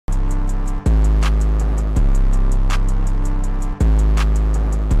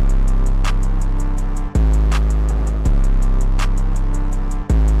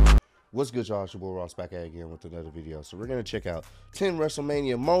What's good, y'all? It's your boy Ross back at again with another video. So we're going to check out 10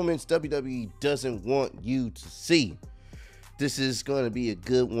 WrestleMania moments WWE doesn't want you to see. This is going to be a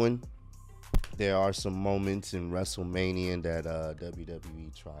good one. There are some moments in WrestleMania that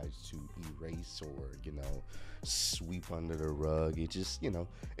WWE tries to erase or, sweep under the rug. It just,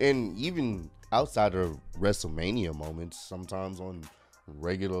 and even outside of WrestleMania moments, sometimes on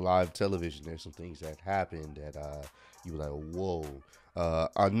regular live television, there's some things that happen that you were like, whoa.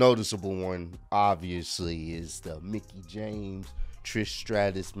 A noticeable one, obviously, is the Mickie James Trish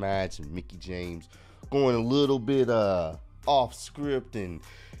Stratus match, and Mickie James going a little bit off script and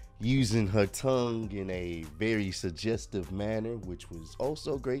using her tongue in a very suggestive manner, which was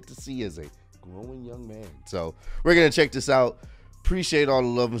also great to see as a growing young man. So we're gonna check this out. Appreciate all the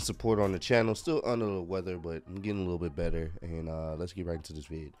love and support on the channel. Still under the weather, but I'm getting a little bit better. And let's get right into this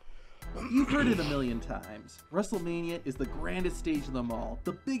vid. You've heard it a million times. WrestleMania is the grandest stage of them all,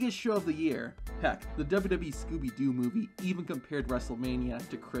 the biggest show of the year. Heck, the WWE Scooby-Doo movie even compared WrestleMania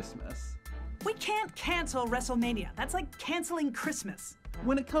to Christmas. We can't cancel WrestleMania. That's like canceling Christmas.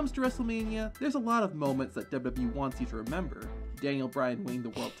 When it comes to WrestleMania, there's a lot of moments that WWE wants you to remember. Daniel Bryan winning the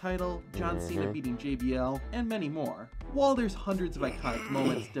world title, John Cena beating JBL, and many more. While there's hundreds of iconic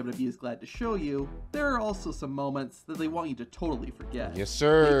moments WWE is glad to show you, there are also some moments that they want you to totally forget. Yes,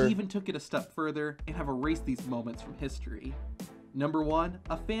 sir. They even took it a step further and have erased these moments from history. Number 1,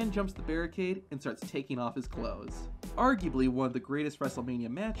 a fan jumps the barricade and starts taking off his clothes. Arguably one of the greatest WrestleMania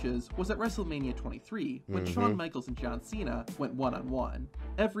matches was at WrestleMania 23, when Shawn Michaels and John Cena went one-on-one.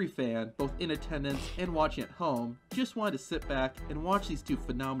 Every fan, both in attendance and watching at home, just wanted to sit back and watch these two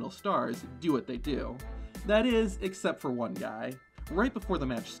phenomenal stars do what they do. That is, except for one guy. Right before the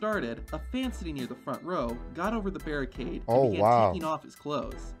match started, a fan sitting near the front row got over the barricade and began taking off his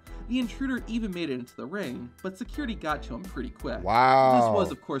clothes. The intruder even made it into the ring, but security got to him pretty quick. Wow. This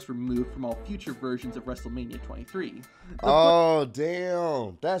was, of course, removed from all future versions of WrestleMania 23. Oh,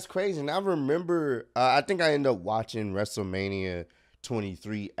 damn. That's crazy. And I remember, I think I ended up watching WrestleMania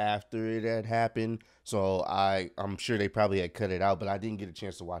 23 after it had happened. So I'm sure they probably had cut it out, but I didn't get a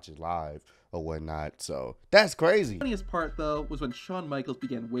chance to watch it live or whatnot. So that's crazy. The funniest part, though, was when Shawn Michaels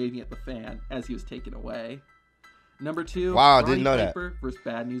began waving at the fan as he was taken away. Number 2, wow, didn't know Piper versus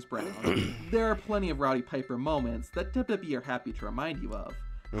Bad News Brown. There are plenty of Rowdy Piper moments that WWE are happy to remind you of.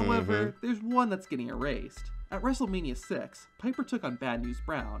 However, there's one that's getting erased. At WrestleMania 6, Piper took on Bad News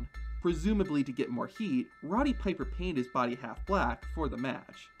Brown. Presumably to get more heat, Rowdy Piper painted his body half black for the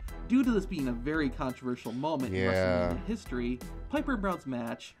match. Due to this being a very controversial moment in WrestleMania history, Piper and Brown's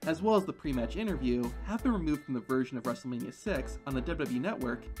match, as well as the pre-match interview, have been removed from the version of WrestleMania 6 on the WWE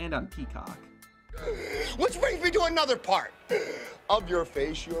Network and on Peacock. Which brings me to another part of your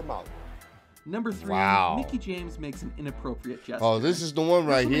face, your mouth. Number 3, Mickie James makes an inappropriate gesture. Oh, this is the one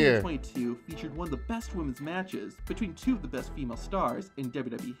right here. WrestleMania 22 featured one of the best women's matches between two of the best female stars in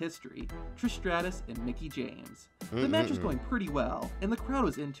WWE history, Trish Stratus and Mickie James. The match was going pretty well, and the crowd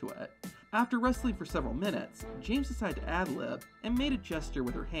was into it. After wrestling for several minutes, James decided to ad-lib and made a gesture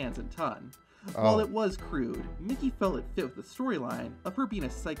with her hands and tongue. While it was crude, Mickie felt it fit with the storyline of her being a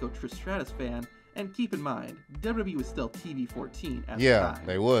psycho Trish Stratus fan. And keep in mind, WWE was still TV-14 at the time. Yeah,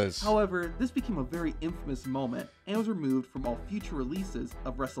 they was. However, this became a very infamous moment and was removed from all future releases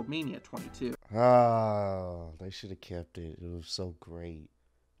of WrestleMania 22. Oh, they should have kept it. It was so great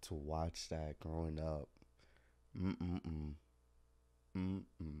to watch that growing up.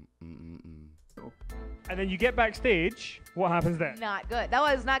 And then you get backstage, what happens then? Not good. That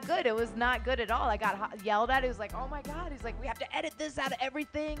was not good. It was not good at all. I got yelled at. It was like, oh my God. He's like, we have to edit this out of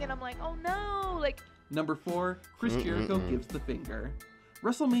everything. And I'm like, oh no. Like. Number 4, Chris Jericho gives the finger.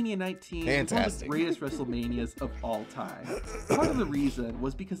 WrestleMania 19 is one of the greatest WrestleManias of all time. Part of the reason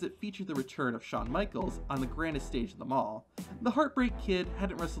was because it featured the return of Shawn Michaels on the grandest stage of them all. The Heartbreak Kid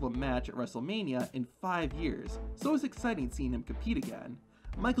hadn't wrestled a match at WrestleMania in 5 years, so it was exciting seeing him compete again.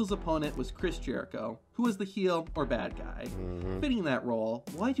 Michaels' opponent was Chris Jericho, who was the heel or bad guy. Fitting that role,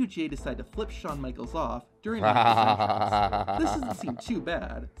 Y2J decided to flip Shawn Michaels off during Michaels' entrance. This doesn't seem too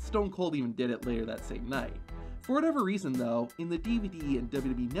bad. Stone Cold even did it later that same night. For whatever reason though, in the DVD and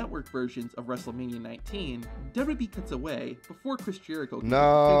WWE Network versions of WrestleMania 19, WWE cuts away before Chris Jericho can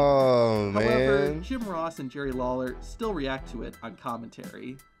However, Jim Ross and Jerry Lawler still react to it on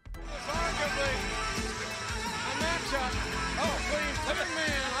commentary.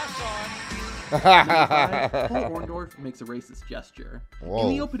 Paul Orndorff makes a racist gesture. In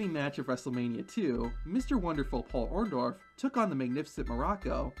the opening match of WrestleMania 2, Mr. Wonderful Paul Orndorff took on the Magnificent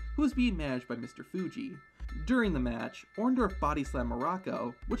Morocco, who was being managed by Mr. Fuji. During the match, Orndorff body slammed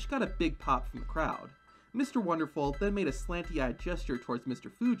Morocco, which got a big pop from the crowd. Mr. Wonderful then made a slanty-eyed gesture towards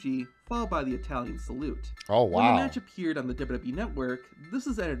Mr. Fuji, followed by the Italian salute. Oh, wow. When the match appeared on the WWE Network, this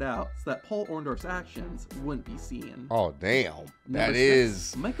is edited out so that Paul Orndorff's actions wouldn't be seen. Oh, damn. Number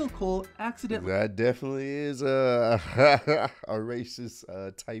 6, Michael Cole accidentally... That definitely is a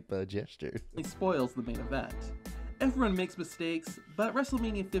racist type of gesture. ...spoils the main event. Everyone makes mistakes, but at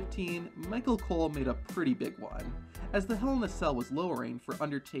WrestleMania 15, Michael Cole made a pretty big one. As the Hell in a Cell was lowering for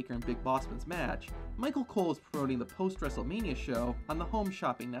Undertaker and Big Bossman's match, Michael Cole was promoting the post-WrestleMania show on the Home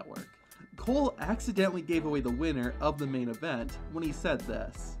Shopping Network. Cole accidentally gave away the winner of the main event when he said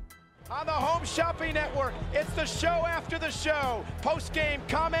this. On the Home Shopping Network, it's the show after the show. Post-game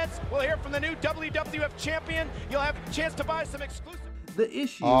comments, we'll hear from the new WWF champion. You'll have a chance to buy some exclusive... The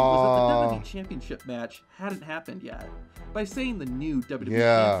issue was that the WWE Championship match hadn't happened yet. By saying the new WWE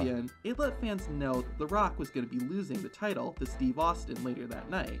champion, it let fans know that The Rock was going to be losing the title to Steve Austin later that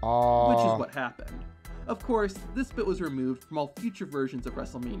night, which is what happened. Of course, this bit was removed from all future versions of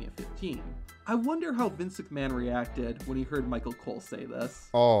WrestleMania 15. I wonder how Vince McMahon reacted when he heard Michael Cole say this.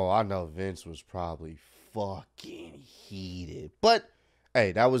 Oh, I know Vince was probably fucking heated. But,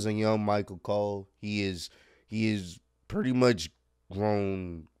 hey, that was a young Michael Cole. He is pretty much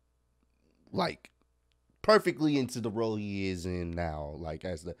grown, like, perfectly into the role he is in now, like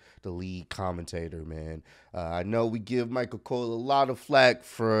as the lead commentator, man. I know we give Michael Cole a lot of flack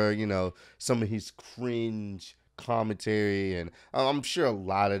for, you know, some of his cringe commentary, and I'm sure a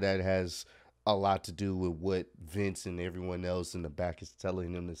lot of that has a lot to do with what Vince and everyone else in the back is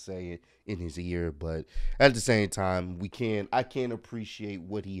telling him to say in his ear. But at the same time, I can't appreciate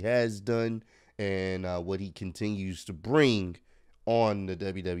what he has done and what he continues to bring on the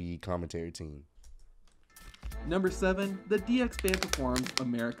WWE commentary team. Number 7, the DX Band performs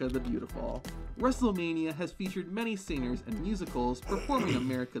America the Beautiful. WrestleMania has featured many singers and musicals performing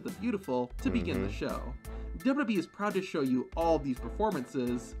America the Beautiful to begin the show. WWE is proud to show you all these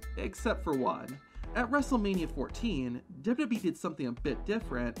performances, except for one. At WrestleMania 14, WWE did something a bit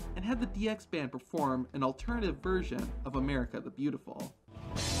different and had the DX Band perform an alternative version of America the Beautiful.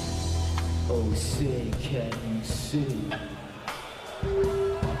 Oh, say, can you see?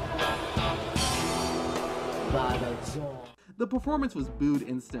 The performance was booed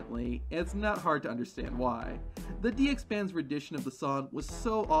instantly, and it's not hard to understand why. The DX Band's rendition of the song was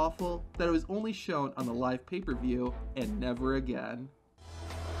so awful that it was only shown on the live pay-per-view and never again.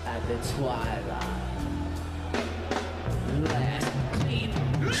 At the twilight,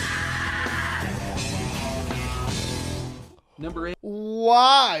 Number 8.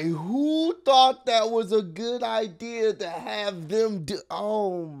 Why? Who thought that was a good idea to have them do?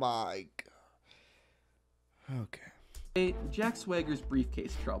 Oh my God. Okay. 8. Jack Swagger's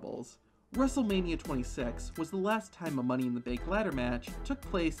briefcase troubles. WrestleMania 26 was the last time a Money in the Bank ladder match took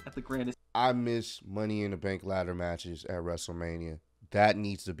place at the grandest. I miss Money in the Bank ladder matches at WrestleMania. That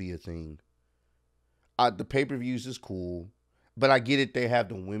needs to be a thing. The pay-per-views is cool, but I get it. They have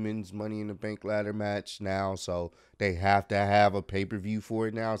the women's Money in the Bank ladder match now, so they have to have a pay-per-view for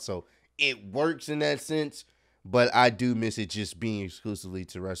it now. So it works in that sense, but I do miss it just being exclusively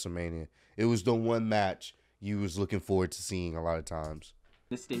to WrestleMania. It was the one match you was looking forward to seeing a lot of times.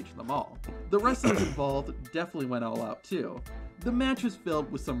 Stage in them all. The wrestlers involved definitely went all out too. The match was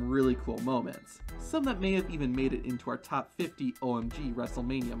filled with some really cool moments, some that may have even made it into our top 50 OMG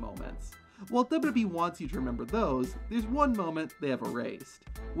WrestleMania moments. While WWE wants you to remember those, there's one moment they have erased.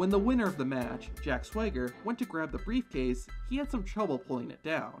 When the winner of the match, Jack Swagger, went to grab the briefcase, he had some trouble pulling it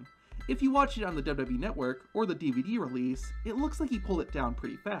down. If you watch it on the WWE Network or the DVD release, it looks like he pulled it down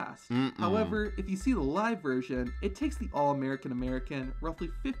pretty fast. However, if you see the live version, it takes the All-American American roughly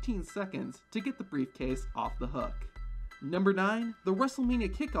 15 seconds to get the briefcase off the hook. Number 9, the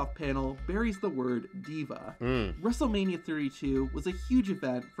WrestleMania kickoff panel buries the word diva. WrestleMania 32 was a huge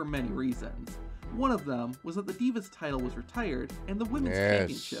event for many reasons. One of them was that the Divas title was retired and the Women's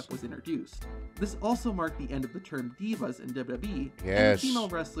Championship was introduced. This also marked the end of the term divas in WWE, and the female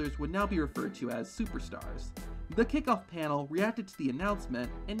wrestlers would now be referred to as superstars. The kickoff panel reacted to the announcement,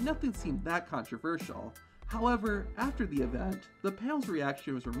 and nothing seemed that controversial. However, after the event, the panel's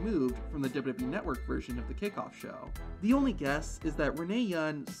reaction was removed from the WWE Network version of the kickoff show. The only guess is that Renee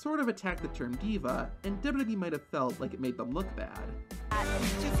Young sort of attacked the term diva, and WWE might have felt like it made them look bad.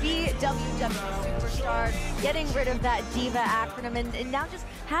 To be WWE superstar, getting rid of that diva acronym, and now just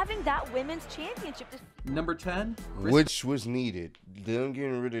having that women's championship. Number 10, which was needed. Them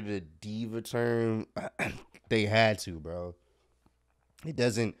getting rid of the diva term, they had to, bro. It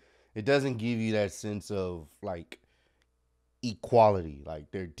doesn't give you that sense of like equality,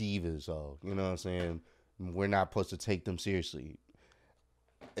 like they're divas, so you know what I'm saying? We're not supposed to take them seriously.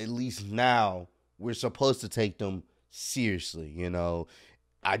 At least now we're supposed to take them seriously, you know.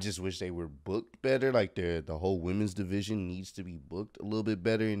 I just wish they were booked better. Like the whole women's division needs to be booked a little bit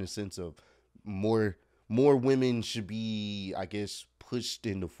better in the sense of more women should be, I guess, pushed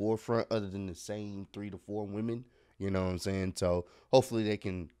in the forefront other than the same 3 to 4 women. You know what I'm saying? So hopefully they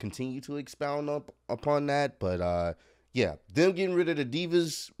can continue to expound upon that. But yeah, them getting rid of the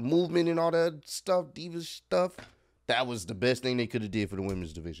Divas movement and all that stuff, Divas stuff, that was the best thing they could have did for the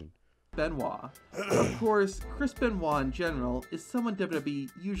women's division. Benoit. Of course, Chris Benoit in general is someone WWE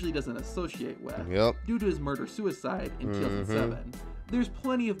usually doesn't associate with due to his murder-suicide in 2007. There's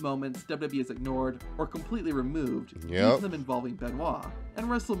plenty of moments WWE has ignored or completely removed due to them involving Benoit, and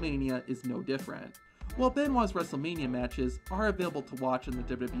WrestleMania is no different. While Benoit's WrestleMania matches are available to watch on the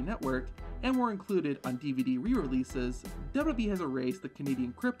WWE Network and were included on DVD re-releases, WWE has erased the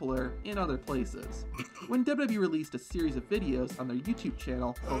Canadian Crippler in other places. When WWE released a series of videos on their YouTube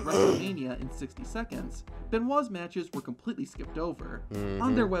channel called WrestleMania in 60 Seconds, Benoit's matches were completely skipped over.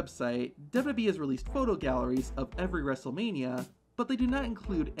 On their website, WWE has released photo galleries of every WrestleMania, but they do not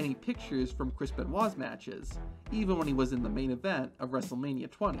include any pictures from Chris Benoit's matches, even when he was in the main event of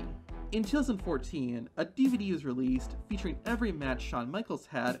WrestleMania 20. In 2014, a DVD was released featuring every match Shawn Michaels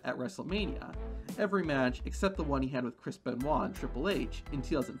had at WrestleMania, every match except the one he had with Chris Benoit and Triple H in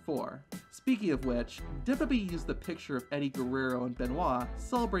 2004. Speaking of which, WWE used the picture of Eddie Guerrero and Benoit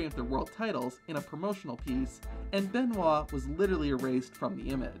celebrating with their world titles in a promotional piece, and Benoit was literally erased from the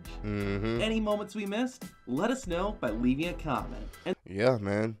image. Any moments we missed? Let us know by leaving a comment. Yeah,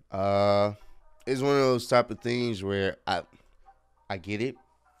 man. It's one of those type of things where I get it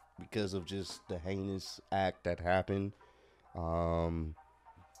because of just the heinous act that happened.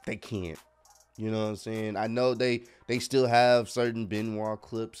 They can't. You know what I'm saying? I know they still have certain Benoit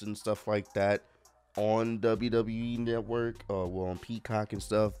clips and stuff like that on WWE Network or on Peacock and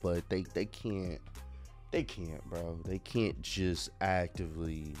stuff, but they can't, bro. They can't just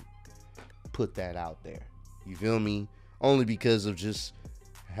actively put that out there. You feel me? Only because of just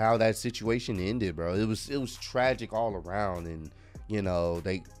how that situation ended, bro. It was tragic all around, and you know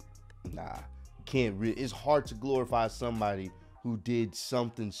it's hard to glorify somebody who did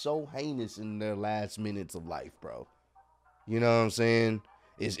something so heinous in their last minutes of life, bro. You know what I'm saying?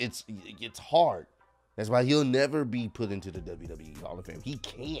 It's hard. That's why he'll never be put into the WWE Hall of Fame. He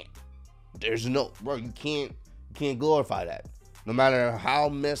can't. There's no, bro. You can't glorify that. No matter how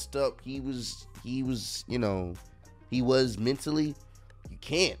messed up he was, you know, he was mentally. You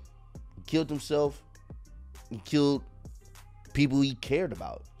can't. He killed himself. He killed people he cared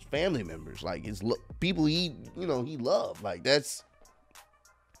about. Family members, like it's people he loved. Like that's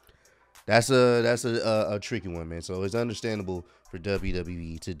a tricky one, man. So it's understandable for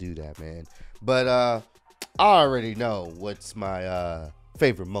WWE to do that, man. But I already know what's my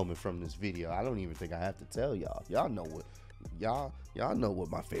favorite moment from this video. I don't even think I have to tell y'all. Y'all know what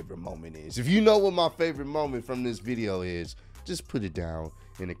my favorite moment is. If you know what my favorite moment from this video is, just put it down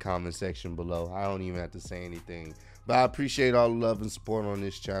in the comment section below. I don't even have to say anything. But I appreciate all the love and support on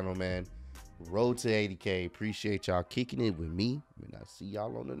this channel, man. Road to 80K. Appreciate y'all kicking it with me. And I'll see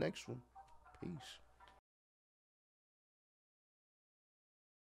y'all on the next one. Peace.